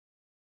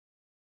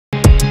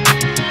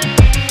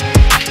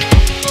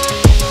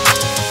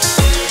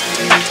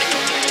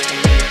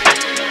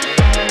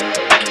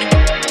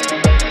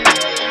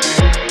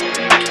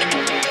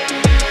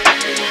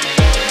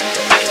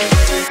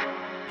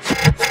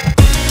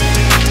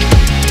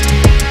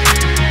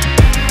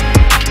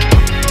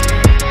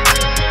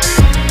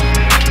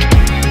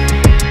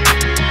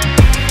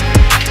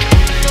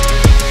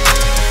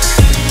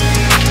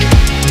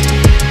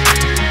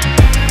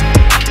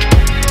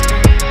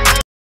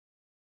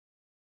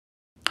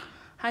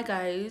Hi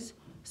guys,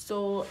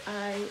 so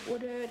I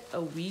ordered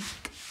a wig.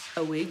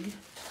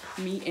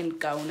 Me and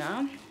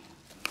Kauna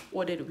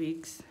ordered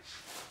wigs.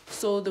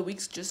 So the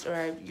wigs just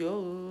arrived.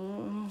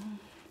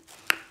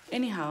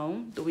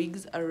 Anyhow, the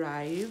wigs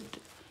arrived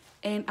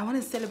and I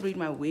want to celebrate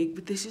my wig,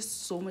 but there's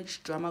just so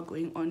much drama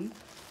going on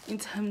in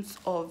terms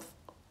of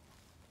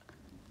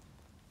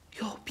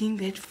being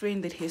that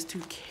friend that has to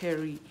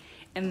carry.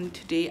 And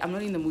today I'm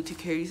not in the mood to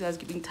carry, so I was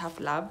giving tough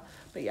love.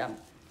 But yeah,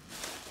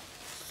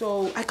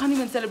 so I can't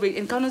even celebrate,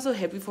 and Kauna's so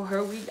happy for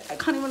her wig. I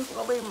can't even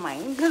celebrate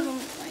mine because I'm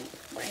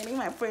like branding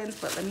my friends.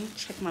 But let me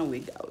check my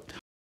wig out.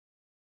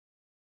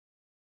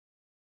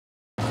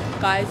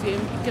 Guys, we're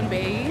in Pick and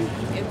Bay.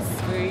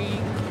 It's very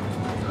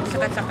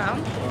chaka.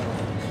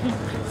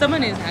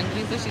 Someone is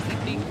hungry, so she's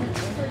eating.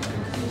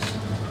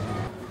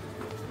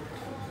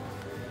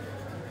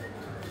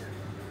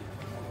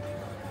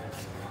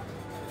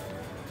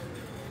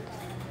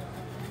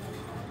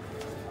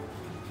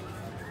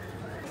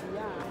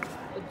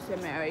 It's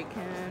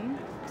American.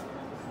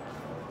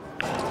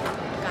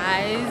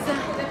 Guys,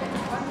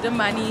 the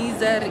money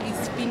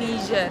is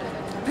finisher.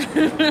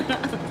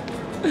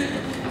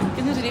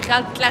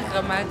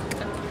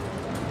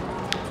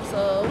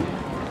 So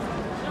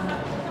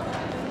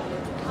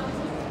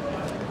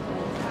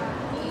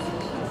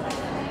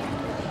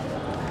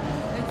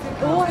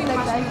oh, I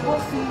like that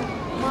coffee.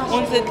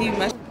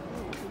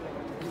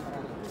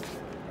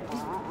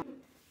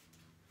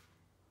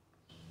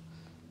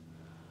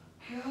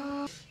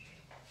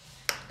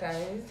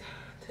 Guys,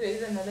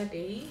 today's another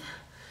day.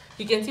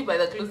 You can see by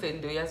the clothes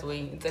that Ndeuya's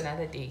wearing, it's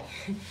another day.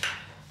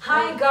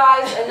 Hi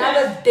guys,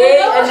 another day,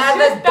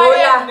 another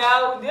dollar.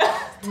 Now,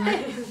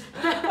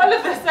 all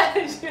of a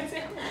sudden she's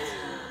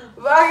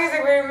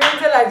very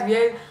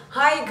mental.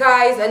 Hi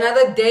guys,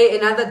 another day,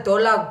 another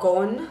dollar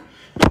gone.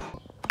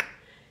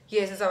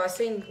 Yes, as I was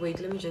saying,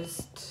 wait, let me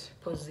just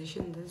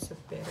position this a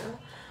bit better.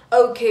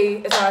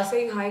 Okay, as I was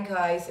saying, hi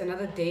guys,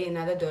 another day,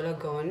 another dollar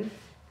gone.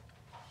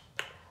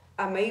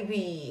 I may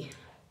be,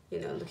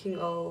 looking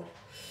all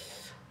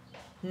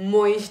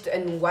moist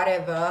and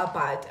whatever,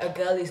 but a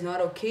girl is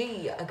not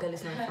okay. A girl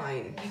is not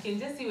fine. You can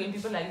just see when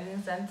people are using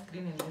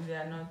sunscreen and when they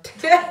are not.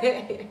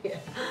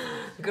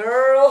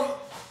 Girl.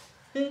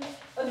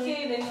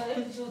 Okay, then you have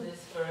to do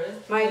this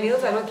first. My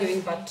nails are not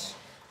giving but.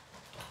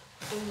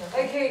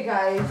 Okay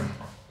guys.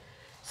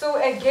 So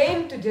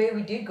again today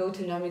we did go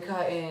to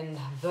Namika and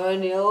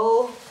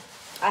Vernil.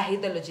 I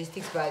hate the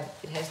logistics, but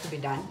it has to be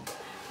done.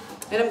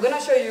 And I'm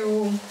gonna show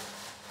you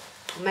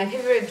my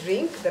favorite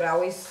drink that I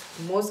always,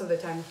 most of the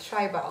time,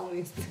 try but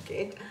always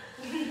get.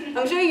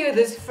 I'm showing you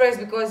this first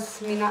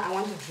because I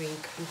want to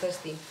drink. I'm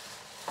thirsty.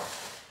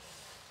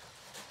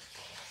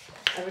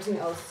 Everything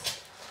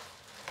else.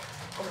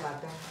 Oh my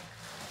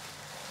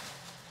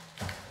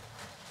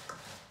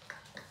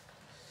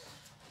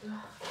god.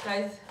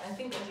 Guys, I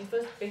think when we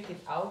first pick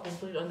it out, we'll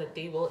put it on the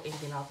table and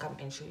then I'll come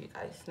and show you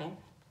guys. Now,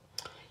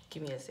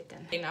 give me a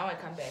second. Okay, now I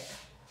come back.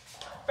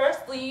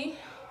 Firstly,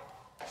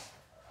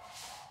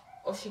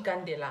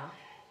 Oshikandela.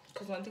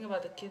 Because one thing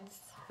about the kids,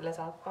 let's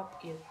have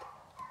pop it.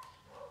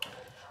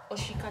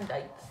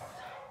 Oshikandites.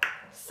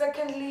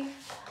 Secondly,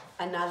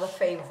 another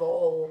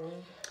favor.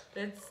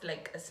 That's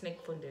like a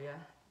snake for Ndeuya.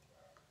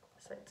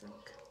 Side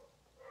snake.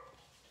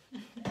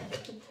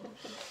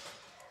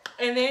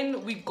 And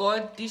then we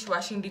got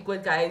dishwashing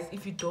liquid, guys.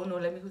 If you don't know,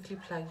 let me quickly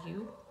plug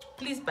you.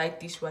 Please buy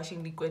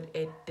dishwashing liquid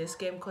at this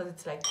game because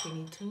it's like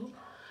 22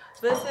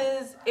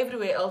 versus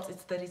everywhere else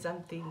it's 30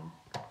 something.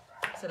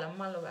 So I'm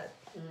all about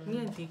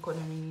the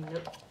economy.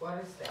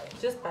 What is that?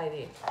 Just buy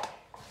there.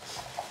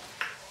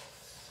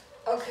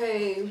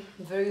 Okay,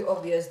 very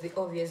obvious.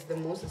 The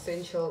most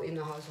essential in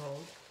a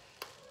household.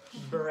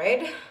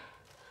 Bread,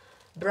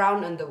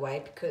 brown and the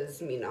white,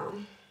 because you need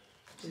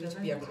to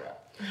be a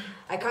crap.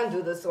 I can't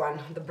do this one,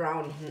 the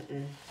brown.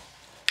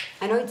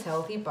 I know it's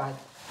healthy, but.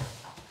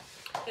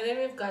 And then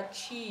we've got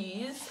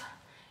cheese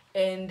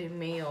and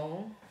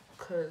mayo,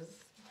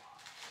 because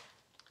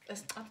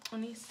it's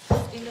honest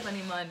in the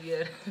money man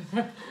here.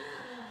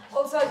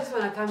 Also, I just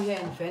want to come here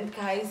and vent,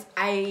 guys.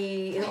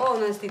 In all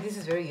honesty, this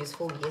is very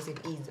useful. Yes, it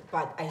is,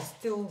 but I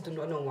still do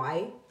not know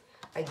why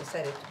I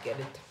decided to get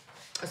it,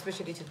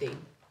 especially today.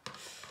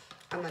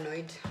 I'm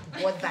annoyed.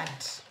 What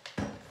that?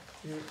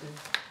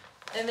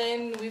 And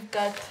then we've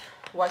got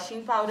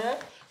washing powder.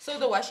 So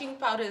the washing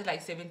powder is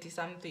like 70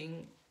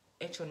 something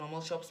at your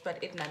normal shops,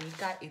 but at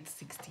Namika it's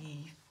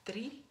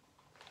 63.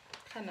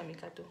 Can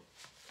Namika do?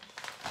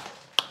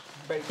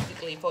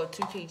 Basically for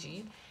 2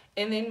 kg.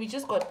 And then we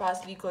just got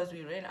parsley because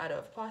we ran out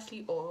of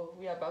parsley, or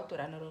we're about to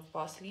run out of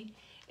parsley.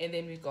 And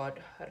then we got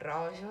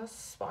Raja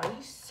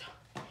spice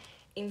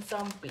in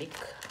some black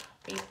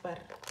pepper.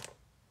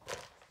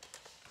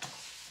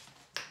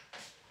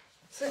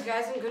 So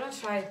guys, I'm gonna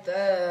try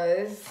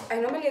this. I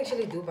normally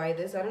actually do buy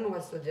this. I don't know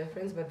what's the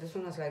difference, but this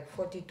one was like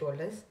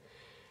 $40.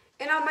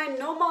 And on my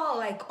normal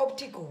like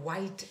optic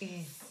white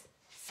is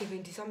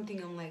 70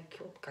 something. I'm like,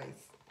 oh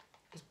guys,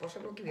 it's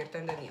possible to get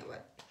under here,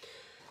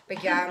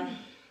 but yeah,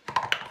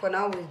 for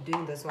now we're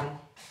doing this one.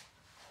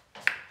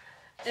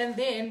 And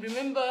then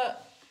remember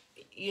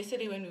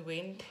yesterday when we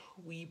went,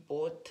 we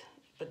bought,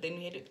 but then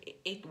we had to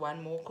eat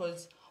one more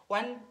because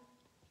one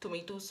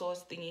tomato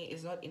sauce thingy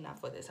is not enough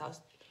for this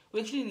house. We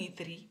actually need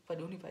 3, but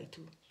we only buy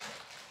 2.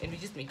 And we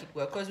just make it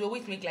work because we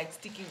always make like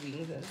sticky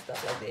wings and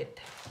stuff like that.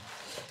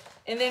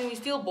 And then we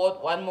still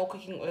bought one more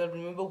cooking oil.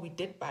 Remember, we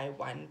did buy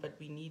 1, but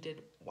we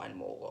needed 1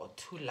 more or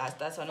 2 last.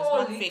 That's one.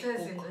 4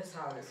 liters in this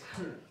house.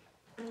 4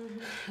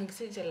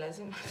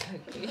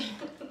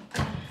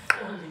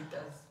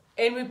 liters.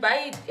 And And we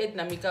buy it at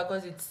Namika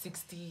because it's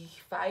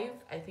 65,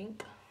 I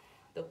think,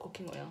 the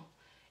cooking oil.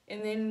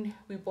 And then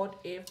we bought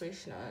air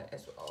freshener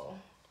as well.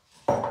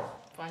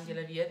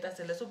 Angela weet as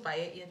hulle so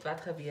baie eet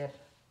wat gebeur.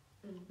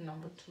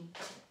 Number 2.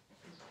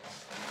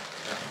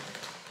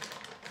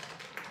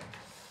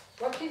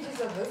 what kgs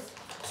are this?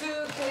 2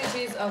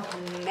 kgs of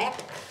Mac.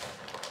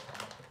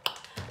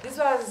 This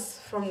was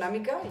from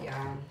Namika.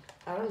 Yeah,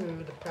 I don't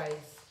remember the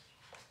price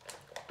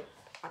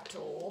at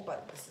all,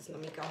 but this is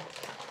Namika.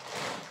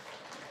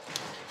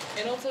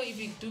 And also, if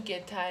you do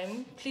get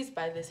time, please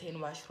buy this hand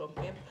wash from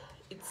Pep.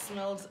 It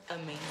smells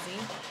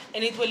amazing,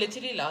 and it will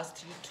literally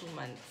last you 2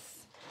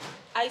 months.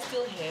 I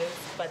still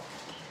have, but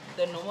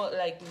the normal,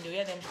 like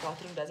Ndeuya them's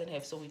bathroom doesn't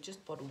have, so we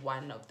just bought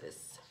 1 of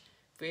this.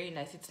 Very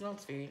nice. It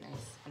smells very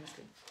nice,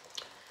 honestly.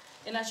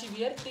 And as you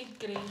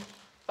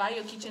buy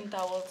your kitchen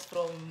towels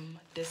from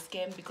the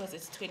scam because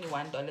it's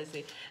 $21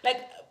 there.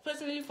 Like,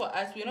 personally for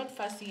us, we're not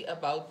fussy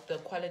about the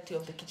quality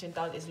of the kitchen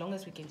towel as long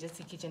as we can just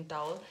see kitchen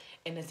towel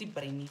and a zip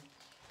brainy.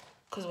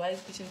 Because why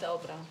is kitchen towel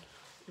brown?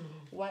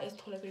 Why is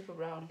toilet paper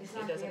brown?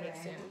 It doesn't make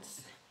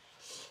sense.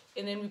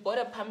 And then we bought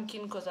a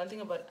pumpkin because one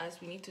thing about us,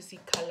 we need to see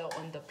color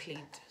on the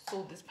plate.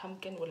 So this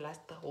pumpkin will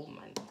last the whole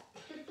month.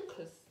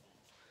 Because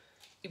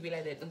it'll be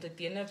like that. On the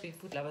dinner, we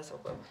food lovers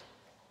over.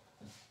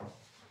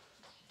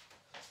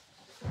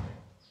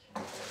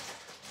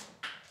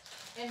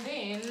 And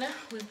then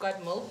we've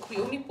got milk. We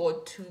only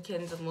bought 2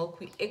 cans of milk.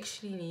 We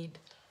actually need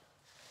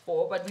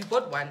 4, but we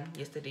bought 1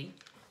 yesterday.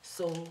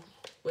 So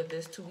with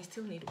this 2, we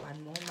still need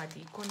 1 more.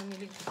 Madi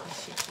economy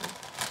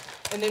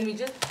and then we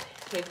just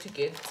had to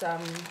get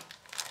some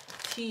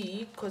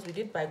tea because we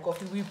did buy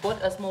coffee. We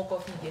bought a small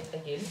coffee yet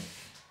again,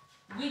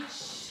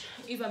 which,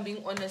 if I'm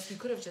being honest, we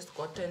could have just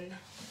gotten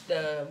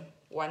the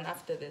one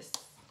after this.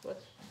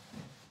 What?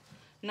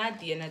 Not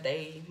the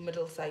day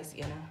middle size,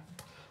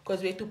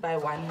 because we had to buy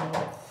 1 more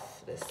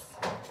of this.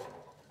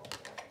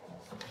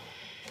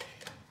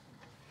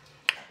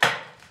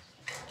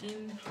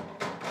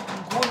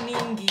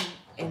 Nguningi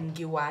and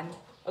Giwan.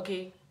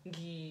 Okay,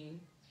 Gi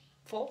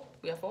 4.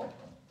 We are 4.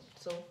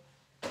 So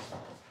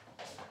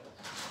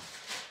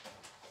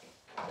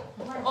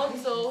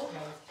also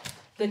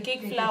the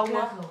cake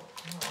flour.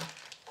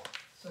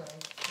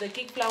 The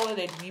cake flour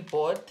that we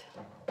bought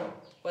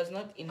was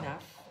not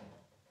enough.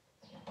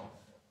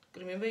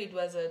 Remember, it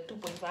was a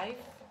 2.5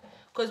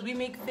 because we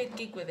make fake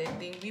cake with it,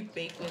 then we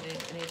bake with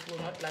it and it will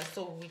not last,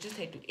 so we just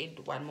had to add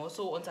 1 more.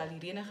 So on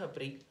Salirena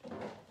break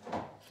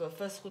for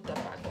first good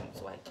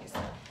so I guess.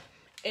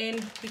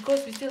 And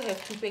because we still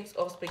have 2 packs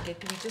of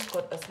spaghetti, we just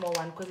got a small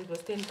one because it was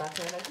 $10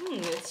 and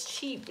like, it's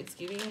cheap, it's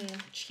giving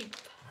cheap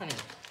honey.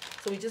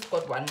 So we just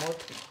got 1 more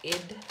to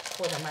add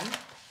for the month.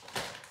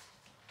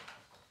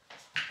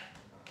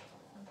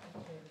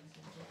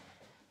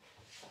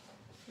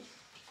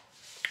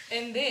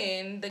 And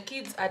then the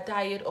kids are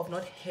tired of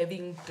not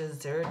having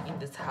dessert in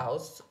this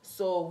house,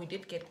 so we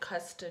did get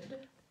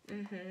custard.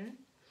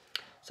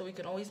 So we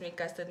can always make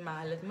custard.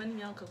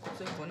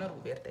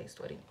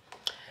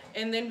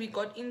 And then we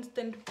got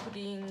instant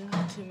pudding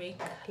to make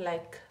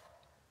like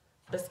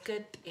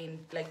biscuit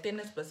and like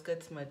tennis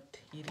biscuits met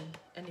hiri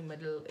in the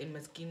middle in my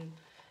skin.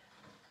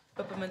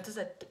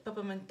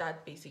 Peppermint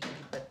tart basically,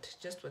 but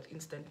just with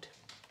instant.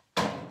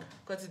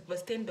 Because it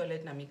was $10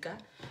 Namika.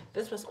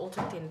 This was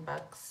also $10.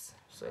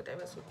 So that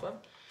was super.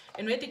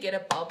 And we had to get a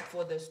bulb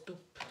for the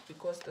stoop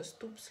because the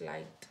stoop's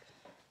light.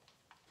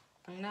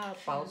 And now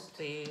bulbs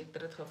they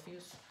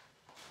confused.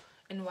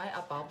 And why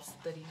are bulbs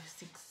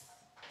 36?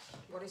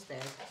 What is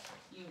that?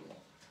 You.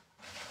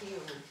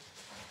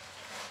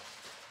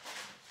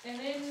 And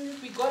then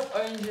we got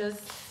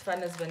oranges from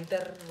this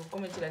winter.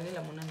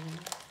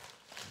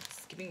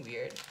 It's getting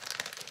weird.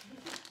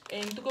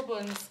 And took up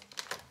on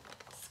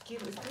steel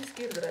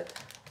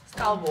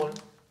wool.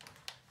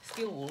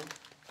 Steel wool.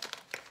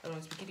 En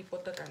ons bietjie die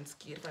potte kan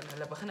skeer van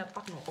hulle begin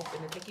pak nou op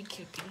en dit lyk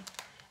cute.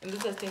 En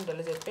dit is $10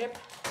 at Pep.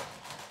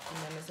 En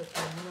dan is dit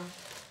nou.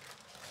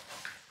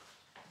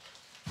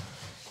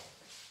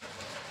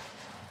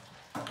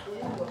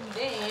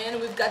 Then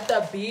we've got the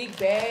big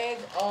bag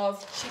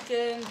of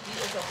chicken. This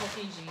is a whole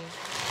kg.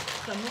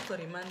 Come for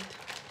a month.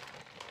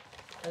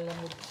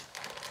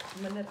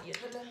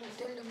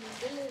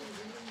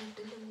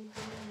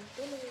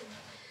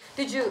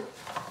 Did you?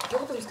 Jy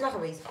het ons klaar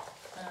geweest.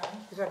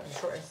 Dis wat die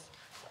short is.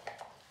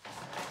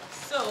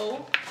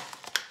 So,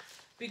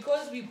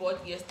 because we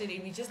bought yesterday,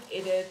 we just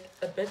added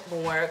a bit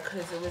more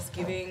because it was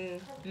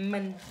giving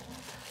mint.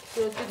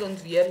 So we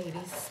don't wear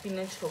this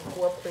spinach for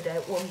co-op, but I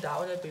warmed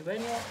down a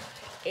bit.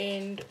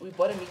 And we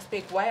bought a mixed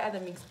pack. Why are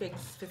the mixed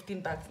packs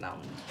 $15 now?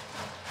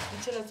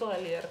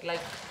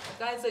 Like,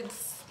 guys,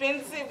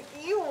 expensive.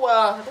 Ew,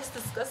 that's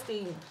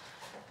disgusting.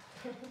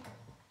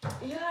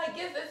 Yeah, I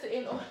guess that's the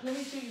end. Oh, let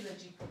me show you the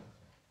cheek.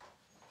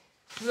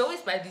 We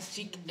always buy this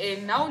cheek,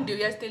 and now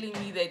Ndeuya is telling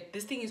me that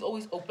this thing is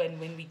always open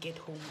when we get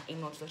home.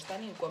 And not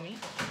understanding me.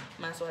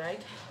 Mas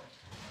alright.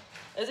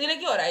 Is it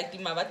like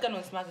alright? My what can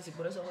on smack is The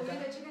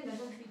chicken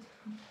doesn't fit.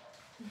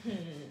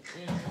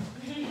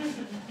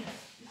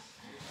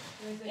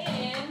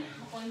 And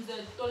on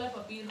the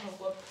toilet paper, I've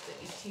got the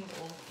 18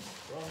 off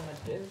from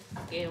this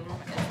game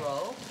as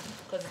well,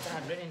 because it's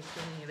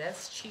 120.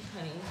 That's cheap,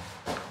 honey.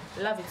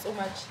 Love it so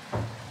much.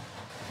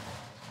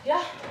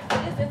 Yeah,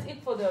 I guess that's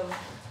it for the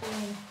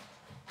thing.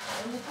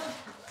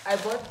 I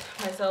bought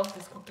myself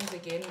these cookies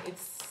again.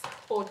 It's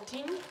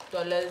 $14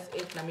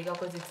 at Namibian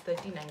because it's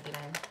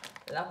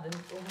 $13.99. Love them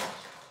so much.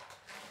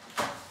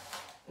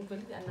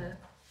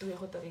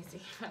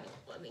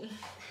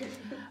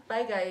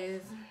 Bye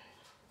guys.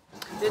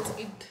 That's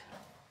it.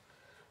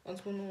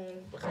 Of which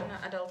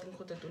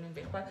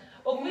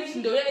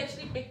Ndeuya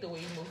actually picked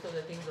away most of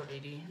the things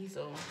already.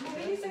 So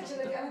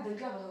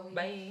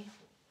bye.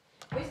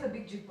 Where's the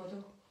big juice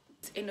bottle?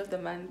 It's end of the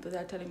month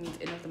without telling me it's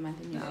end of the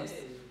month in your house.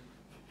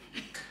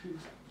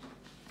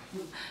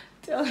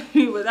 Tell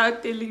me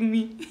without telling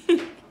me.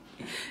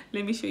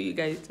 Let me show you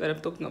guys what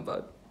I'm talking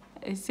about.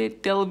 I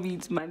said tell me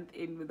it's month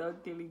end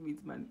without telling me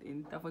it's month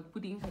end. I've got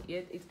pudding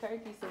yet. It's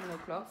currently 7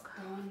 o'clock.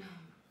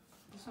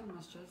 This one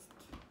must just.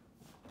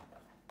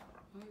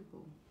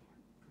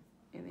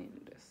 And then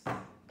this.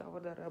 That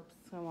would rub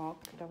some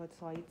out. That would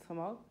side some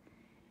out.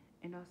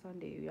 And on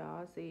Sunday we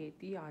are say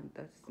the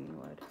answer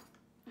senior.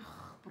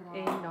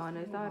 And on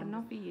is there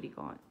no feeling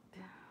on.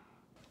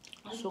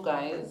 So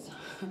guys,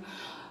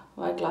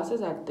 my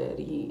classes are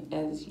 30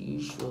 as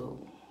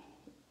usual.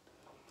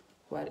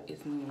 What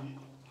is new?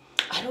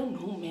 I don't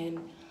know,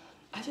 man.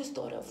 I just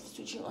thought of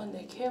switching on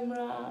the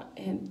camera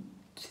and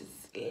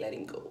just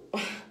letting go.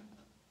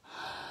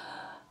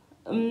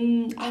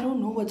 I don't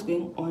know what's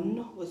going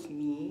on with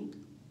me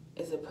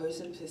as a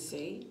person per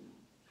se,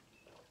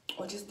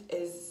 or just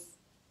as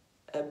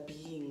a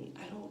being.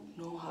 I don't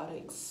know how to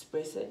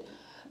express it,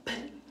 but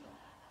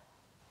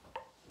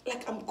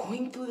like I'm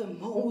going through the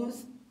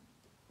most,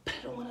 but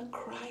I don't want to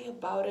cry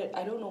about it.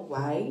 I don't know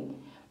why,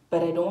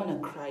 but I don't want to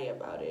cry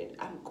about it.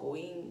 I'm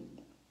going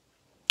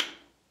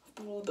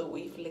through the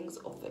wavelengths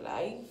of the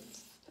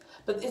life,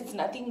 but it's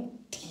nothing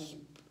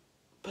deep,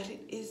 but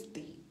it is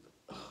deep.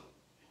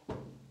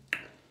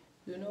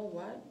 You know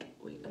what?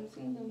 Wait, I'm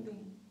seeing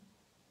something.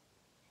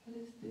 What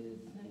is this?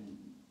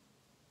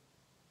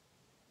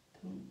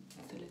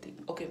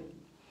 Okay.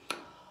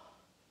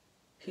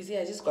 You see,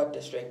 I just got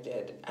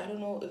distracted. I don't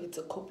know if it's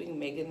a coping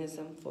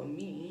mechanism for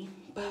me,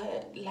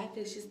 but life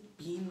has just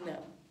been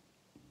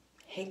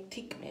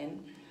hectic,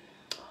 man.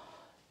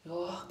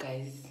 Oh,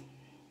 guys,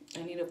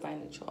 I need to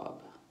find a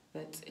job.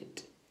 That's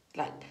it.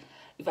 Like,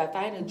 if I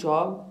find a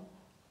job,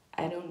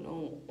 I don't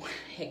know what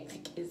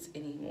hectic is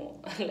anymore.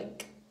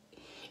 Like,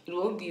 it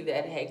won't be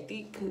that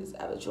hectic because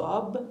I have a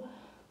job.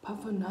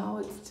 But for now,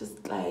 it's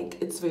just like,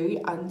 it's very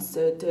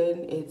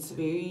uncertain. It's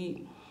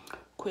very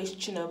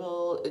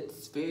questionable.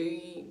 It's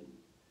very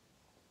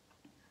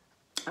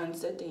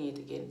uncertain yet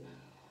again.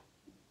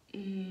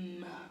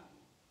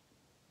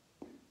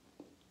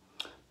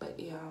 But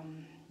yeah,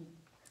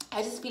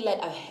 I just feel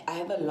like I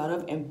have a lot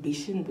of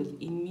ambition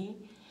within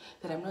me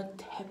that I'm not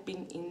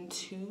tapping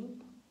into.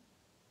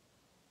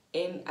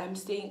 And I'm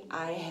saying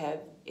I have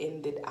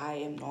and that I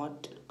am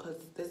not,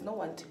 because there's no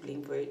one to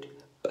blame for it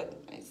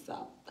but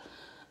myself.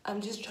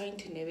 I'm just trying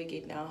to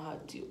navigate now how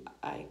do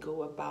I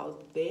go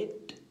about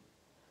that.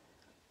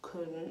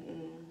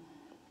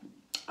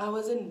 I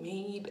wasn't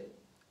made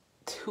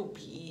to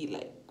be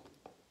like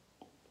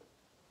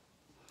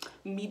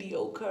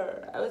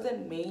mediocre. I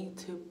wasn't made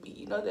to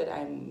be, not that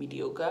I'm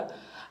mediocre.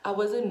 I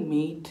wasn't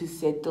made to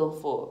settle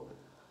for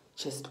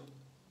just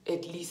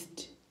at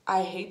least.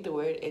 I hate the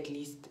word at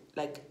least.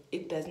 Like,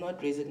 it does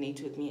not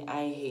resonate with me.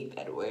 I hate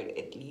that word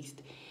at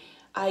least.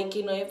 I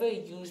can never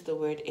use the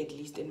word at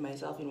least in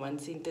myself in one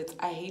sentence.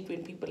 I hate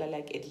when people are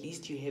like, at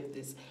least you have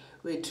this.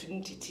 Where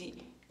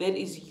Trinity, that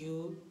is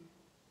you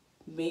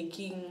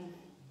making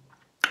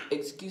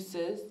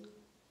excuses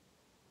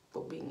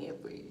for being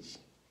average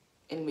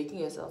and making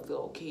yourself feel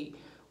okay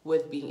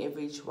with being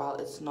average while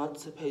it's not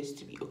supposed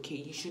to be okay.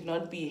 You should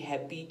not be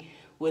happy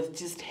with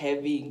just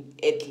having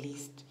at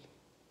least.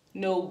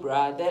 No,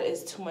 bruh, that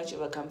is too much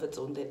of a comfort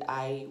zone that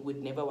I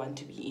would never want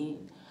to be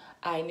in.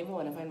 I never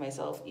want to find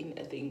myself in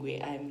a thing where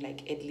I'm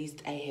like, at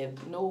least I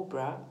have. No,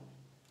 bruh.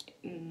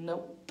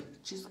 Nope.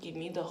 Just give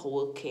me the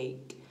whole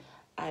cake.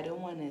 I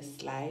don't want a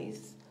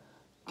slice.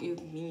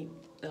 Give me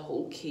the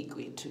whole cake.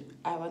 Wait, too.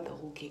 I want the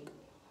whole cake.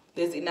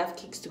 There's enough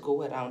cakes to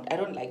go around. I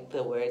don't like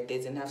the word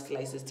there's enough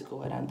slices to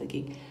go around the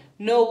cake.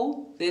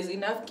 No, there's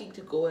enough cake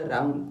to go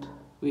around.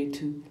 Wait,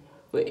 too.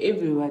 For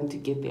everyone to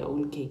get their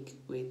own cake.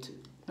 Wait, too.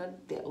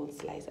 Not their own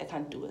slice. I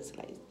can't do a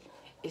slice.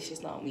 It's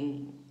just not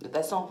me.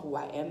 That's not who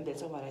I am.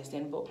 That's not what I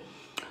stand for.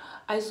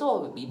 I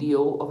saw a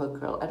video of a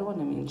girl. I don't want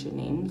to mention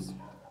names.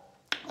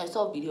 I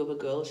saw a video of a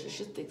girl, she was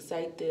just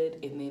excited,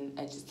 and then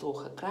I just saw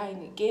her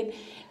crying again,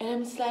 and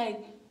I'm just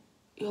like,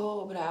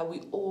 yo, bruh,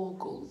 we all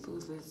go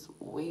through these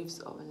waves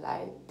of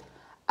life.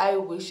 I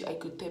wish I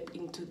could tap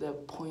into the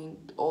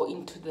point, or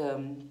into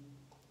the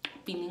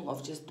feeling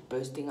of just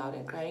bursting out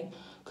and crying,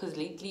 because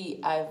lately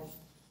I've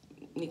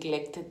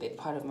neglected that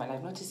part of my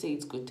life. Not to say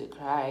it's good to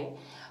cry,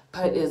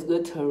 but it's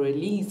good to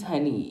release,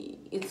 honey.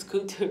 It's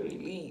good to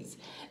release.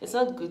 It's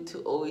not good to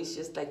always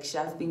just like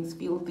shove things,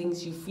 feel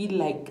things. You feel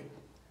like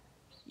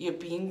you're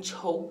being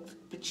choked,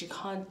 but you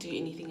can't do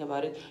anything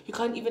about it. You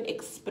can't even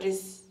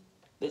express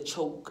the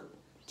choke.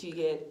 Do you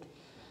get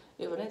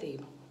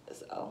it?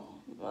 So,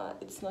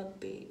 it's not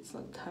there. It's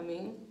not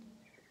coming.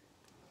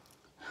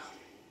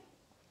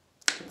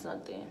 It's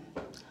not there.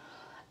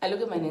 I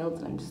look at my nails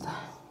and I'm just like,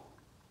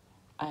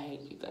 I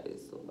hate you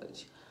guys so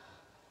much.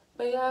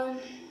 But yeah,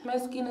 my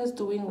skin is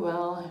doing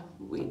well.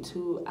 Way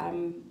too.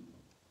 I'm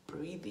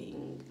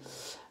breathing.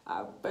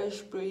 I brush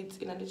braids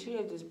in. I literally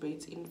have these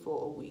braids in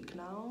for a week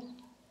now.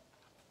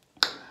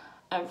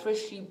 I'm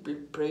freshly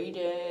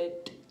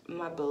braided.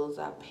 My bills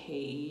are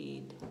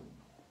paid.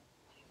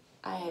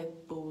 I have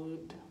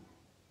food.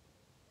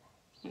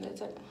 And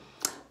that's it.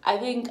 I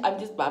think I'm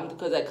just bummed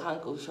because I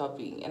can't go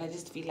shopping, and I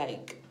just feel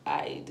like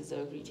I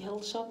deserve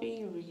retail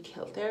shopping,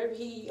 retail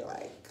therapy,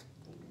 like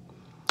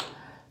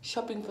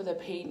shopping for the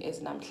pain, as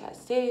Namtla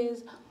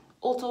says.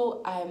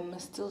 Also, I'm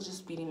still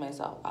just beating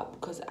myself up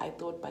because I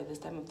thought by this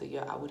time of the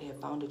year I would have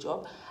found a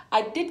job.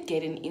 I did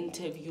get an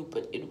interview,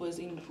 but it was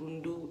in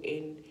Rundu,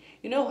 and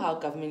you know how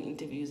government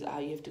interviews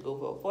are, you have to go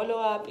for a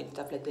follow-up and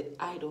stuff like that.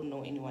 I don't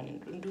know anyone in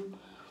Rundu,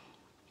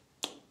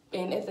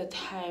 and at the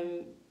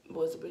time it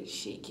was a bit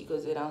shaky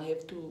because then I'll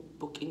have to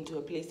book into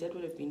a place that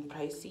would have been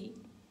pricey.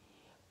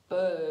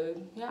 But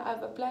yeah,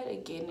 I've applied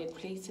again at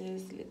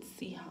places. Let's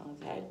see how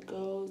that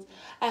goes.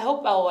 I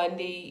hope I'll one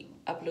day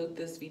upload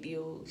this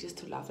video just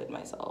to laugh at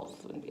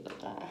myself and be like,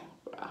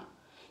 bruh,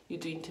 you're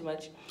doing too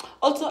much.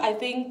 Also, I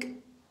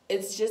think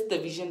it's just the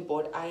vision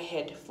board I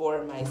had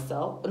for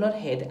myself. Not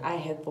had, I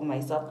had for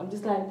myself. I'm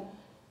just like,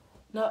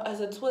 now as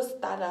a twist,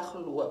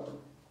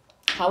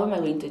 how am I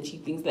going to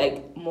achieve things?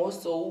 Like, more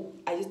so,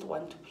 I just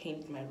want to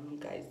paint my room,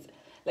 guys.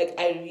 Like,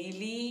 I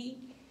really,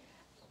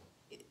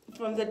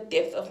 from the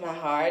depth of my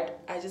heart,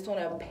 I just want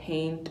to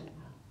paint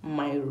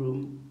my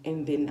room,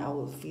 and then I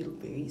will feel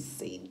very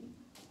sane.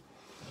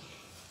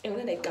 And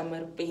then I come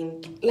and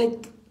paint,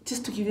 like,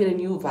 just to give it a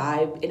new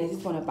vibe. And I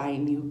just want to buy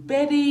new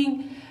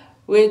bedding,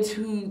 where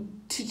to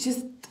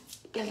just,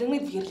 like, let me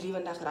be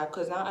leaving that,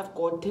 because now I've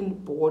gotten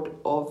bored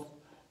of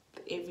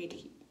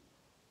everyday.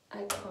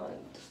 I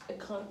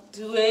can't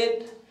do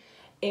it.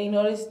 And in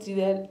order to do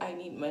that, I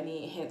need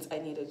money, hence I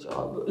need a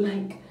job.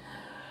 Like,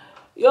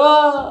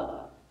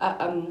 yo, I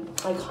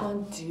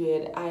can't do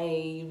it.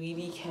 I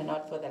really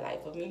cannot for the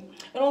life of me.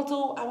 And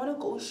also, I want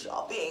to go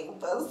shopping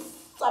this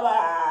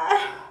summer.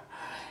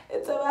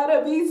 It's about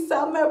to be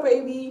summer,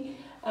 baby.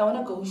 I want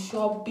to go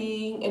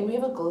shopping, and we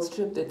have a girls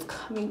trip that's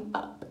coming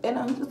up, and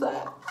I'm just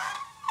like,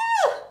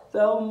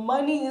 the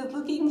money is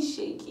looking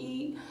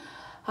shaky.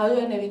 How do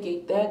I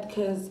navigate that?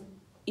 Because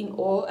in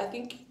all, I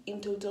think in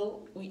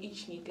total, we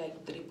each need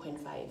like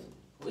 3.5,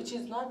 which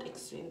is not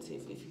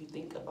expensive if you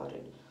think about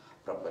it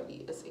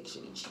properly. It's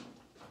actually cheap.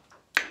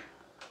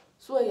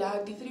 So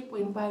yeah, the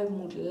 3.5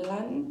 would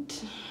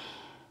land.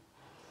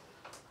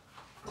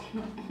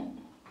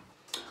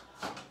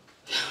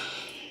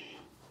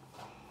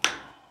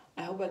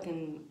 I hope I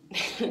can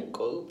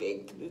go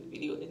back to this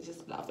video and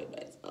just laugh at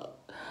myself.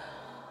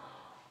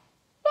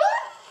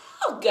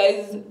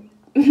 Guys,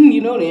 you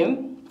know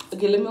them.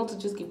 Okay, let me also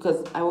just give,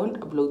 because I won't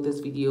upload this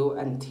video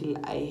until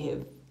I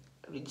have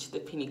reached the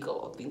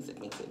pinnacle of things that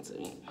make sense to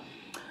me.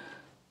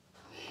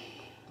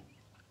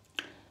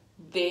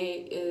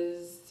 There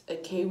is a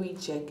Kiwi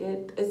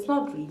jacket. It's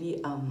not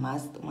really a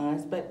must,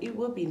 but it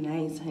would be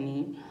nice,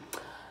 honey.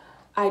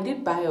 I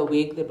did buy a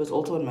wig that was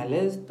also on my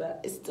list,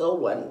 but I still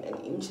want an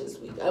inches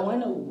wig. I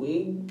want a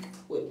wig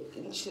with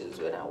inches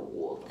when I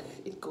walk.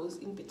 It goes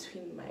in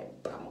between my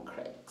bum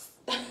cracks.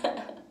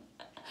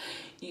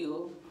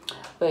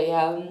 But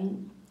yeah,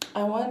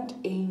 I want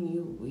a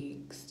new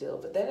wig still,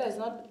 but that is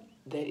not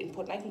that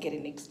important. I can get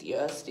it next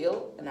year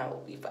still, and I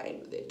will be fine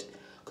with it,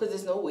 because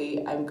there's no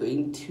way I'm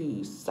going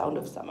to Sound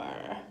of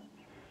Summer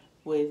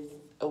with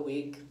a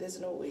wig. There's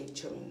no way,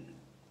 chum.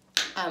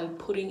 I'm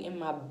putting in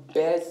my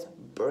best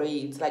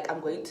braids. Like, I'm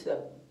going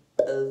to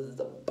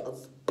the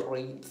best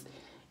braids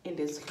in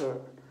this hair.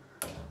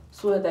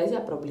 So that is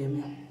a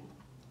problem.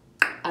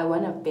 I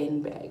want a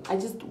fan bag. I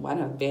just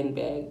want a fan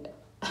bag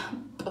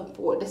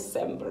before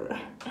December.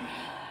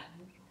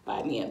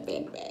 I need a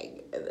fan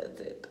bag, and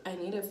that's it. I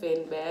need a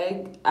fan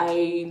bag.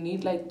 I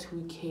need like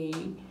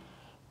 2K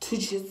to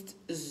just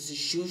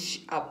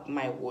zhoosh up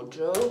my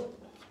wardrobe.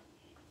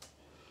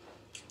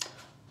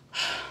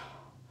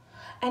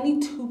 I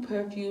need 2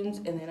 perfumes,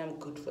 and then I'm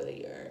good for the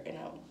year.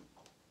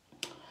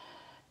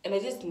 And I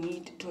just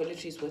need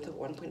toiletries worth of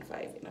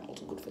 1.5, and I'm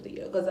also good for the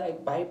year, because I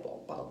buy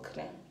bulk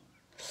now.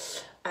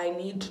 I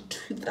need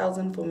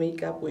 2,000 for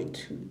makeup.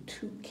 Wait,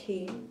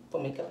 2K for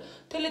makeup.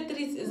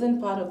 Toiletries isn't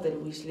part of the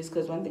wish list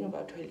because one thing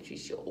about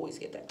toiletries, you always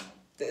get that.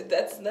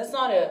 That's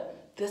not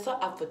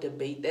up for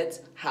debate. That's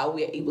how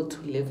we are able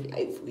to live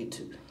life with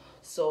too.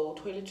 So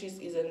toiletries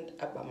isn't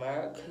a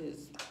bummer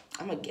because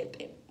I'm gonna get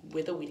them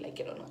whether we like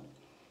it or not.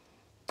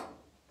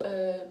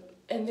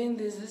 And then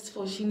there's this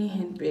Foschini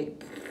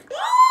handbag.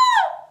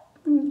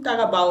 Talk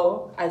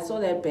about, I saw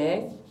that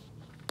bag.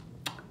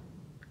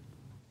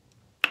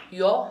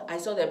 I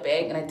saw that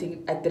bag and I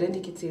didn't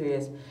take it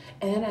serious.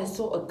 And then I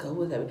saw a girl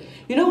with that bag.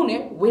 You know,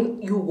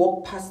 when you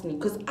walk past me,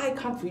 because I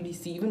can't really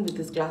see, even with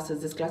these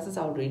glasses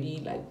are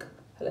already like,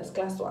 let's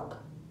glass work,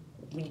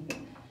 weak.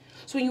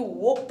 So when you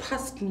walk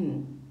past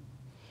me,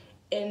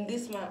 and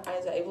my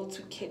eyes are able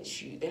to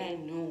catch you, then I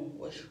know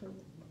what you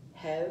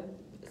have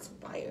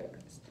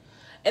expires.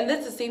 And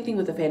that's the same thing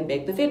with the fan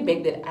bag. The fan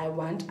bag that I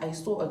want, I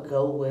saw a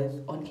girl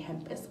with on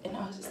campus, and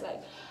I was just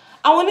like,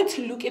 I wanted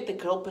to look at the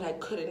girl, but I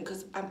couldn't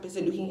because I'm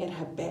busy looking at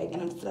her bag,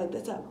 and I'm just like,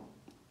 that's a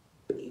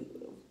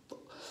beautiful.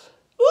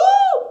 Woo!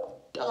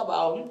 Talk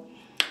about.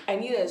 I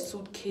need a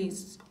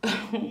suitcase.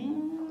 I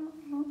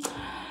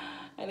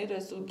need a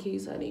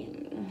suitcase, honey.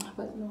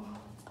 But no.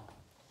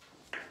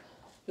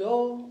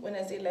 Yo, when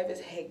I say life is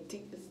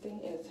hectic, this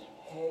thing is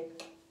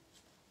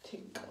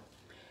hectic.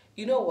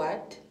 You know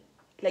what?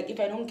 Like,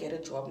 if I don't get a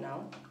job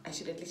now, I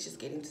should at least just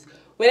get into...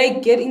 When I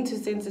get into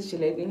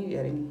censorship, like, when you're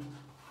hearing...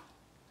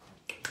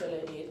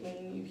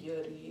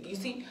 You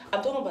see,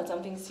 I'm talking about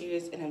something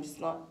serious and I'm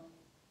just not...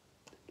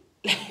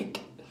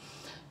 Like,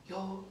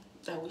 yo,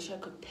 I wish I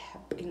could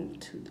tap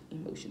into the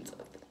emotions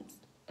of things,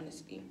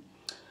 honestly.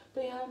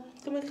 But yeah,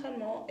 kom ek gaan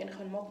maak en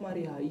gaan maak maar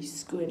die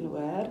huis skoon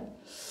hoor.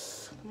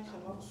 Kom ek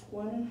gaan maak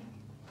skoon.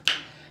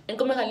 And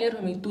come on,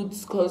 leer me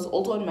toots, because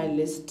also on my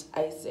list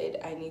I said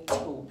I need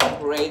to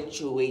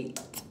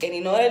graduate. And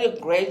in order to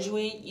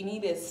graduate, you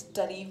need to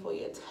study for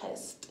your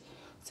test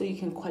so you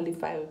can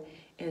qualify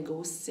and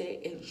go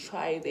sit and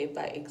try there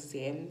by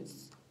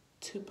exams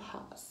to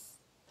pass.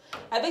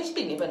 I've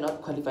actually never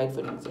not qualified for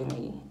an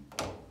exam.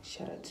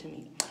 Shout out to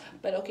me.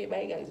 But okay,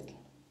 bye guys.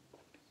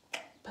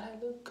 But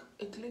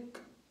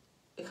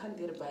I can't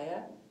get a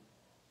buyer,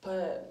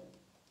 but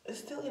it's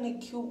still in a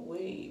cute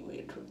way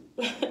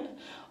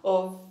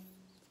of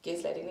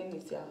gaslighting in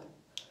this year.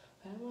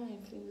 I don't know why my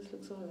fingers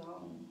look so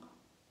long.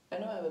 I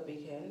know I have a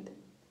big hand,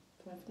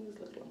 but my fingers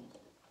look long.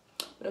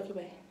 But okay,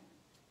 bye.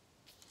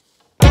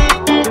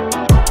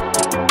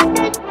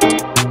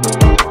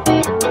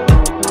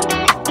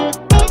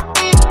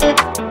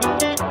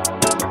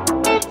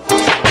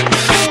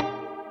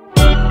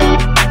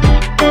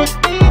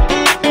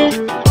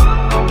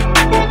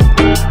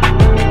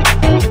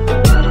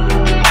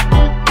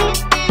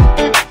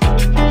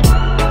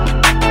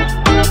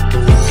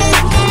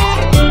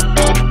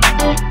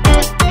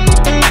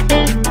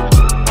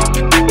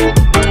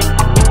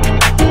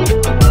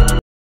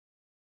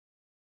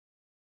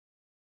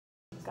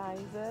 Guys,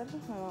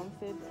 my mom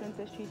said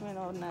princess treatment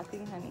or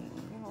nothing, honey.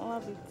 I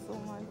love it so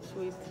much.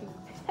 Wait.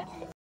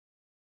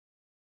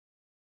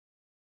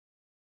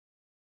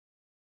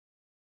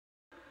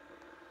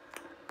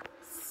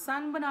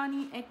 San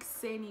Banani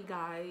Xeni,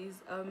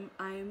 guys.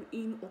 I'm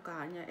in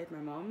Okanya at my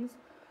mom's.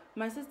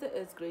 My sister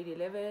is grade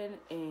 11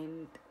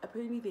 and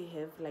apparently they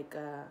have like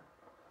a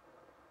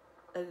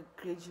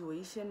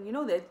graduation. You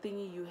know that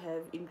thingy you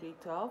have in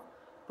grade 12?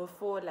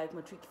 Before like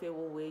matric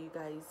farewell, where you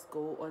guys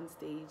go on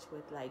stage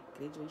with like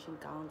graduation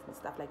gowns and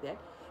stuff like that.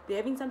 They're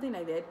having something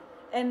like that,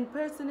 and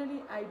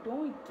personally I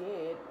don't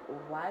get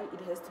why it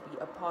has to be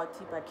a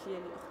party, but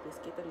clearly this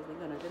kettle is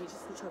going on. Let me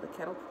just switch on the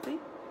kettle quickly.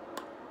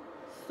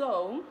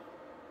 So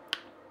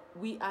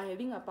we are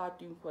having a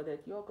party for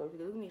that yogurt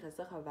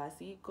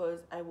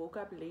because I woke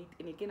up late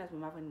and again as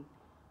my mom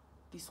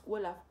the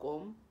school have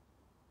come,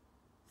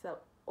 so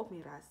op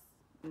my ras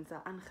and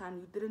so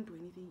you didn't do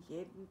anything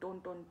yet,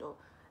 don't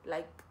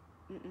like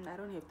I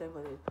don't have time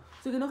for that.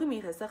 So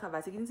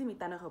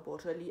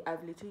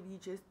I've literally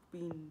just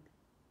been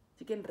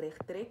chicken trek,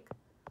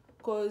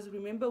 because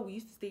remember we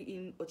used to stay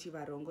in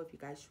Ochivarongo, if you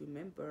guys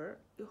remember.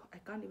 I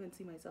can't even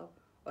see myself.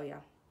 Oh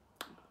yeah,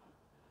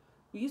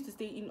 we used to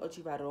stay in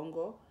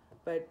Ochivarongo,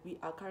 but we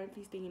are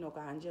currently staying in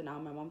Okahanja now.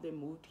 My mom, they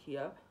moved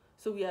here,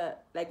 so we are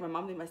like my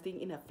mom, they are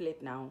staying in a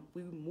flat now.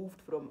 We moved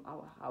from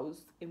our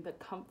house in the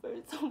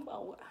comforts of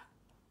our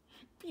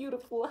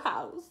beautiful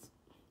house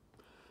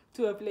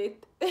to a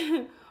plate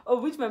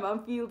of which my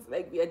mom feels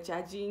like we are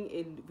judging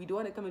and we don't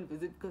want to come and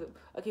visit because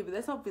okay, but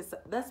that's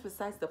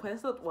besides the point.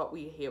 That's not what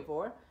we're here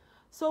for.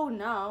 So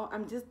now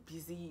I'm just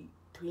busy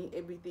doing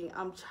everything.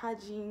 I'm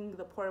charging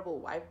the portable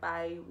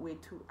Wi-Fi,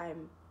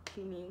 I'm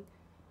cleaning.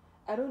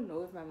 I don't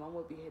know if my mom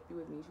will be happy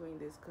with me showing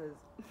this because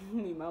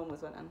my mom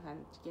was on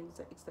hand. She can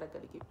just extra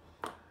delicate.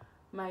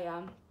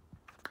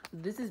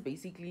 This is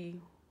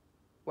basically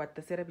what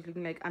the setup is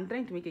looking like. I'm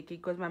trying to make a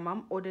cake because my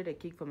mom ordered a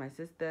cake for my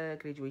sister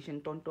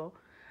graduation tonto,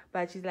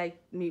 but she's like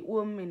me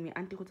and me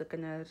auntie cook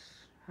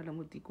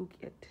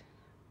it.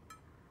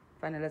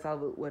 Finally,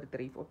 I'll order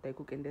 3 of the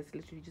cook, and that's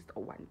literally just a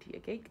 1 tier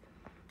cake.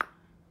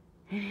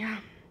 And yeah,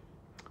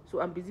 So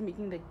I'm busy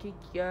making the cake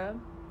here.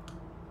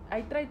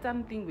 I tried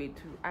something way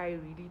too. I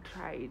really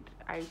tried.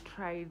 I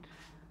tried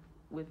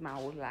with my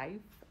whole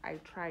life. I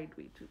tried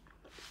way too.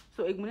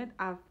 So ik moet net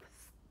af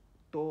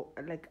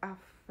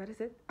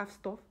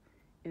stuff,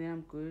 and then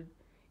I'm good.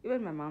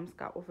 Even my mom's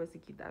car office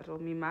that or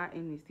my ma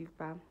and my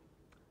steppa.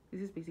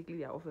 This is basically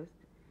their office.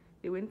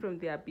 They went from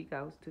their big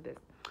house to this.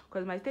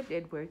 Because my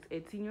stepdad works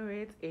at Senior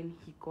Rates and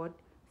he got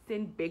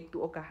sent back to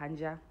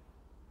Okahanja.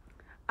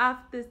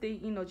 After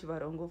staying in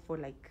Ochivarongo for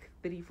like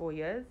 3-4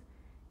 years,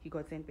 he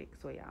got sent back.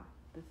 So yeah,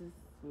 this is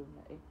where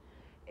we're at.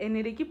 And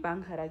Nereki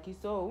Bang Haraki.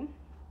 So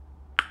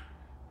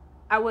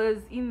I was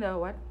in the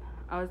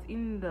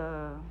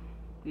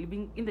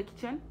living in the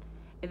kitchen,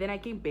 and then I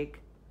came back.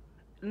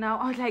 Now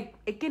I was like,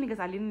 I can't get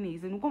Aline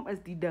and come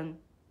as the dung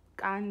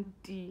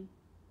candy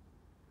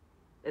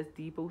as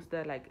the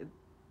poster like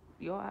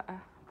your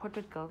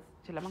portrait girls.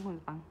 And my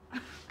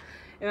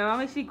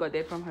mom actually got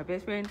that from her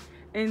best friend.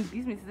 And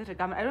this Mrs.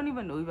 Shakamer, I don't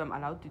even know if I'm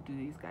allowed to do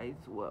this, guys.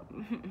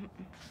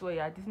 So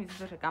yeah, this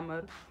Mrs.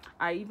 Shakamer,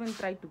 I even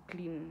tried to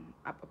clean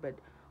up a bit.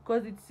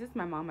 Because it's just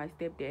my mom, my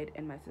stepdad,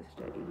 and my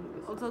sister.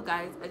 Also,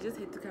 guys, I just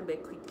had to come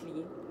back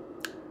quickly.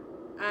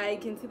 I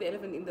can see the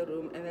elephant in the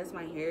room, and that's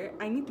my hair.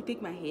 I need to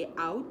take my hair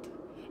out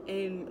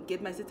and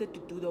get my sister to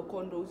do the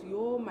cornrows.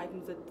 Yo, my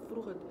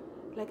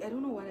like, I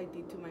don't know what I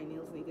did to my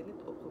nails.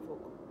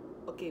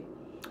 Okay,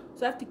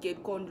 so I have to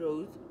get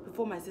cornrows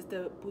before my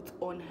sister puts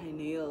on her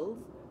nails.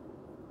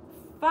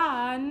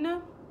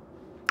 Fun!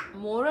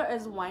 Mora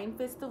is wine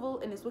festival,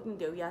 and it's working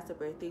Ndeuya's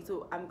birthday,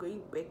 so I'm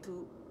going back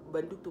to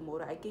Bandung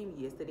tomorrow. I came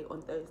yesterday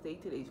on Thursday.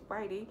 Today is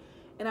Friday,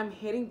 and I'm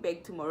heading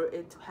back tomorrow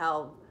at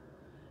 12.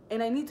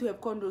 And I need to have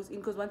cornrows in,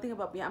 because one thing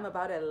about me, I'm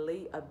about to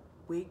lay a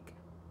wig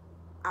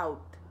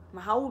out.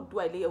 How do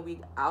I lay a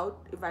wig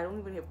out if I don't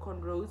even have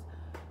cornrows?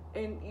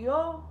 And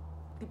yo,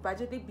 the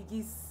budget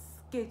is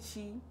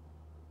sketchy.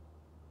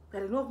 I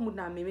don't know if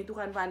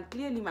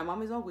clearly my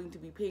mom is not going to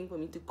be paying for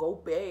me to go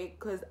back,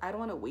 because I don't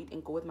want to wait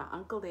and go with my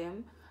uncle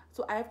then.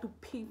 So I have to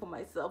pay for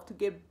myself to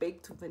get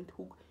back to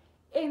Windhoek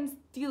and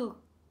still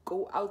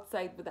go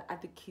outside with the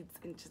other kids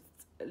and just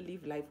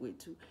live life way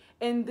too.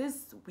 And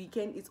this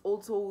weekend is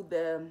also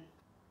the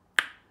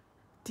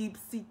Deep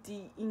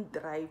City in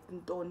Drive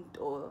in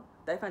Tonto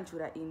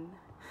Daifanchura in.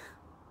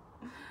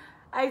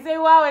 I say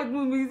wow, I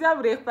miss a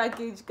break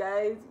package,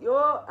 guys.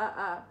 Yo,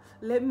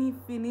 let me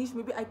finish.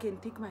 Maybe I can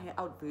take my hair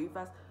out very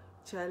fast.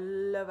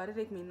 Chala, but I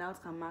take my nails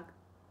come back.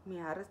 My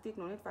hair is take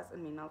no net fast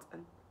and my nails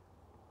and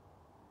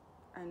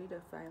I need a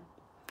file.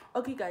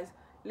 Okay, guys,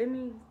 let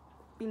me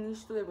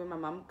finish so that when my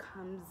mom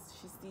comes,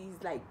 she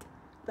sees like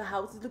the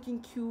house is looking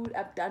cute.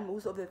 I've done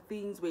most of the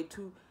things where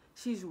too.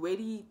 She's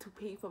ready to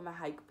pay for my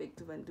hike back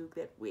to Windhoek.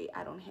 That way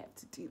I don't have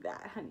to do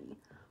that, honey.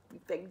 We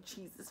thank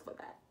Jesus for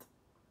that.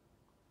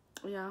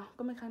 Yeah,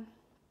 come on.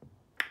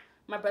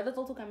 My brother's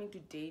also coming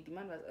today. The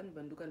man was in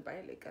Windhoek and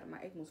buy like my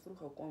egg must come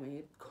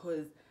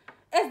because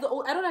as the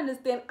old, I don't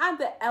understand. I'm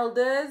the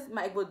elders.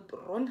 My egg would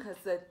run her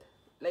said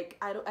like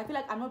I feel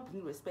like I'm not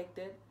being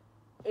respected,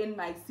 and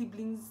my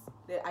siblings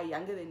that are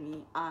younger than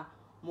me are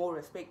more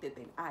respected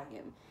than I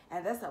am,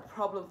 and that's a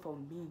problem for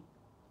me.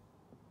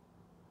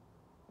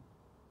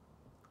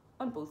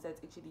 On both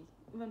sides, actually,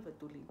 even for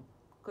Tuli,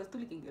 because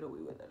Tuli can get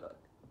away with a lot.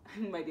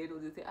 And my dad will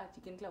just say,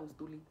 chicken claw was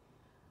Tuli.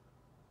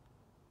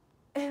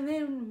 And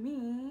then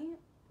me,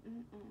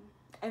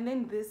 and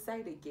then this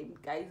side again,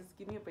 guys,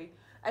 give me a break.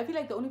 I feel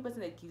like the only person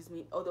that gives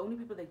me, or the only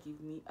people that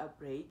give me a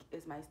break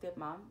is my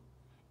stepmom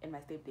and my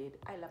stepdad.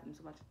 I love them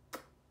so much.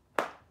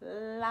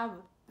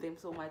 Love them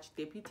so much.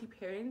 Deputy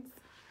parents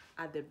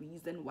are the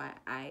reason why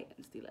I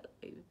am still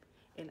alive,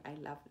 and I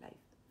love life.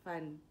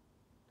 Fun.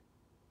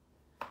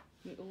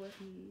 Me over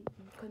me.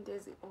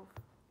 Is it off?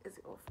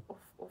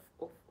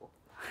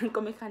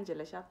 Come here,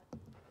 Angela, sharp.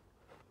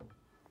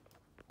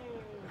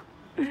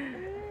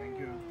 Thank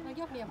you.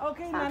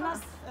 Okay, Nana.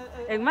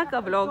 Ik maak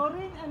een vlog.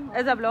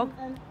 Is een vlog.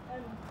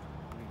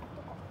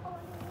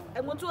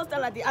 Ik moet zo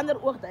stellen dat die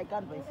andere oog dat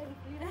kan bij.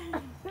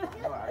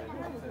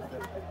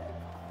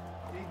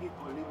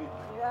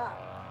 Ja.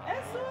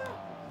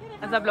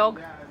 Is een vlog.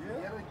 Hi.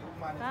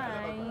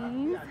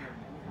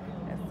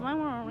 It's my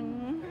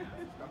morning.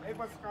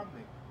 Even schaamd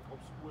op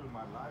school,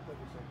 maar later is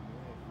het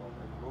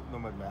ik loop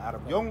nog met mijn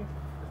arm. Jong,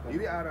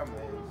 hierdie arm is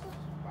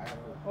baie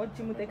goed. Wat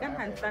je moet kan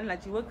handstand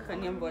laat je ook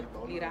gaan word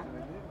lira.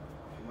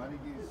 Maar ik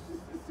is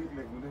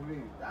ziekelijk, moet ik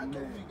niet.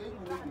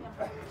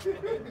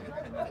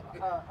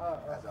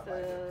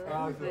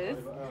 So this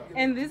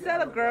and these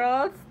are the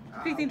girls.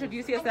 Please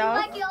introduce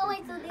yourself. Like you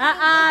always do this.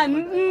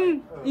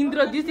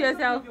 Introduce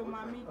yourself.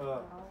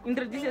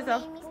 Introduce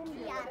yourself. My name is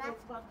Kiara.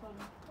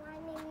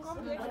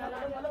 My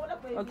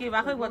name is Okay,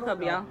 wacht wat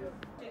kabia.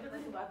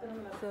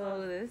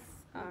 So this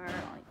are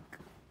like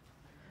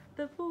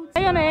the food.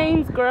 Say your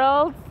names,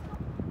 girls.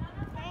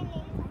 My name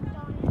is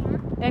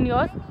Ndeuya. And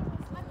yours?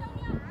 My name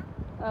is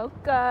Ndeuya.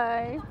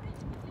 Okay.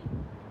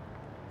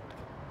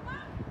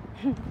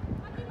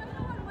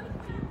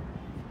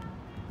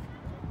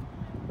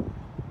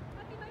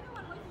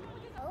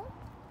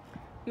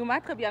 You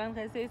might have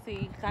been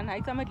say gaan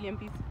hy saam met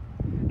leempies.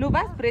 No,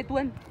 what's bread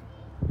one?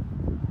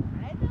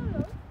 I don't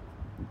know.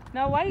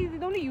 Now, why is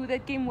it only you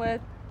that came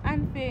with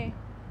unfair?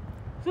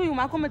 So you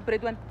might come with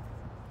bread one.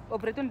 Or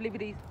bread one delivery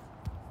days.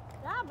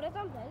 Yeah, bread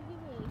and bread.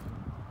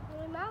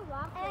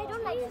 I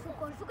don't like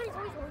sugar. Sugar is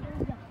always holding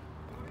me.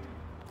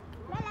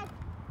 I like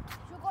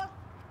sugar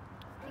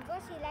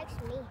because he likes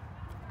me.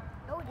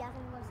 No, he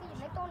doesn't. Well, see,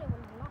 you like the only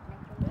one who not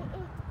like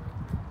me.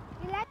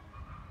 He likes.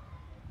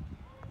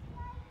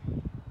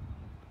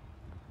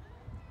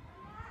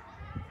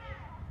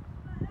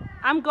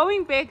 I'm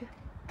going back.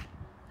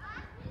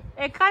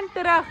 Ek gaan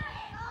terug.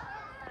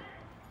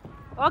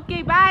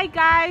 Okay, bye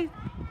guys.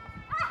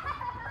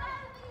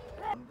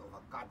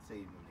 Kat sê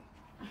jy moet nie.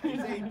 Hy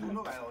sê hy doen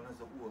nog hy onder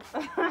sy oor. As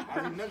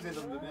hy niks het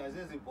om doen nie, as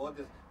hy sy bord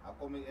is, dan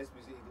kom hy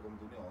SPC ek om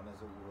doen nie onder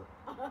sy oor.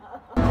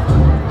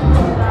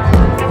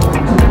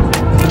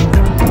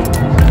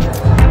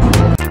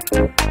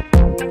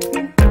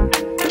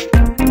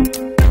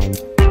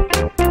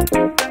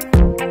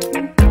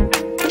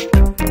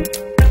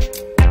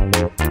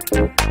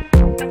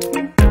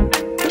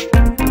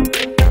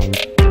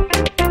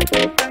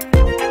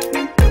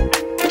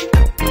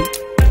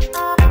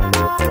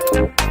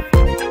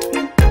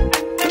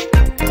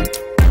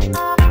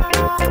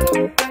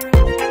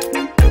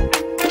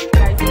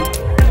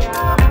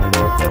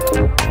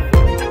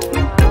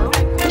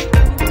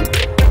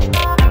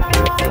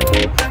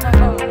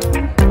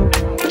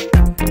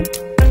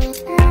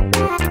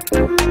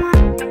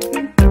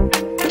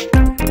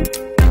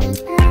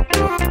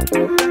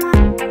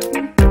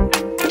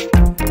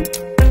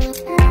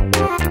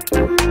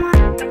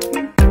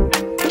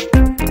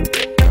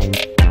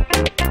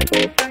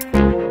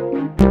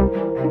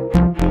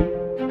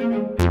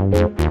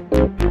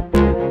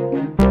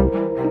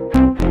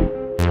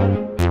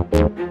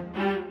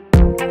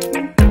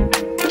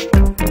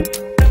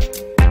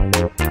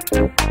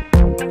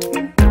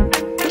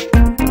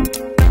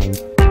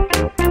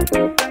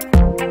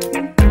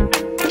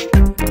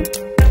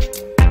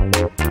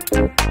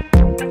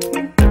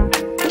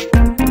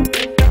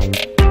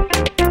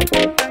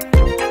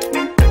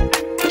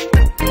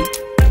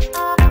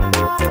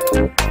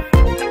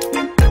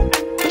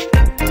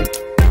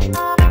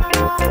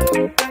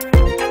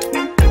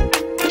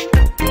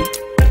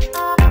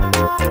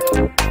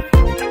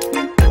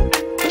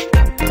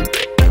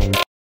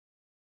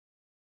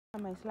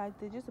 My slides,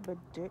 they're just a bit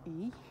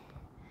dirty.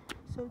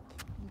 So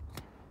cute.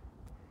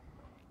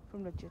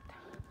 From legit.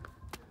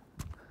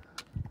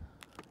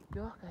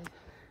 Yo guys.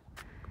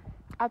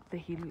 Up the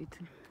hill it's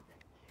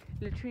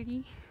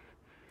literally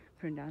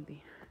from down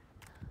there.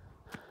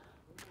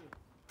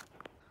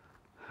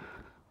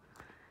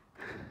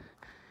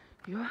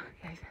 Yo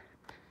guys.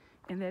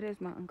 And that is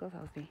my uncle's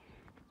house there.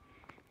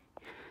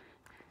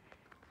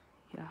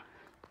 Yeah.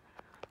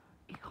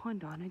 Ik ga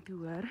daar naartoe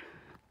hoor.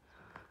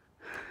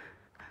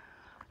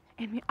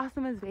 En my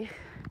asem is weg.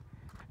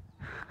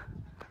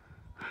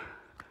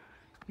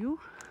 You?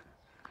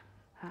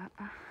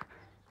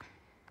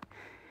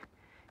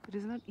 It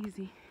is not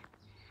easy.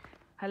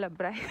 Hulle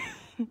brei.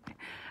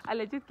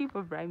 Hulle just keep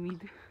a brei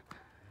meat.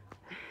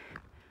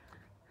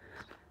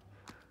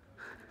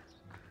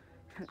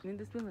 In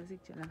the speel music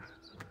channel.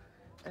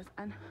 That's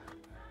Anne.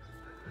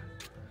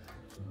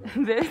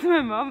 There's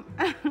my mom.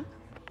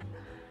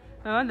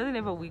 My mom doesn't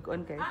have a wig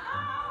on, guys.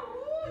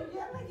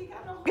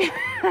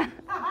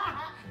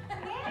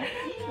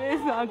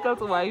 There's my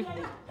uncle's wife.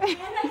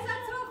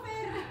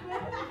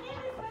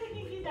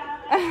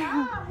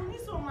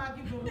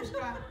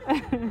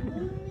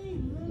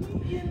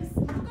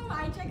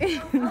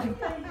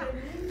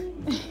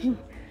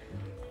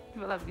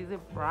 Well, I've used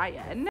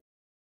Brian.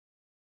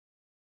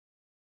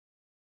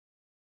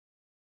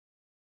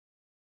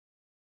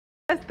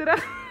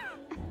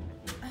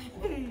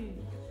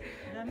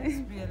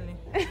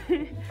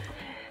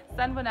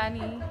 San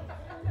Bonani.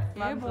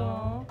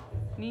 Mambo.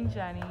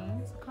 Ninjani.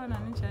 Khona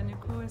ninjani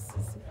kuwe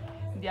sisi.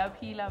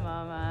 Ndiyaphila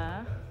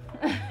mama.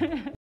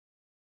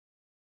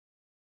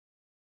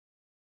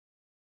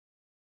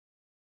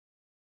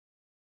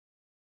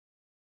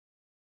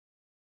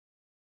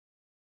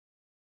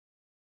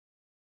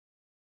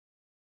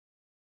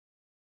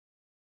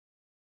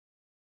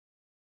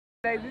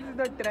 Guys, this is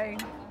not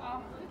trying.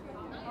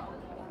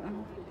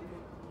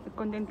 The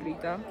content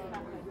creator.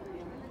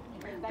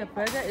 The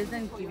burger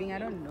isn't giving. I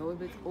don't know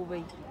if it's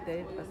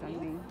overheated or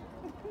something.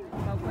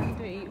 I'm going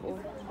to eat off.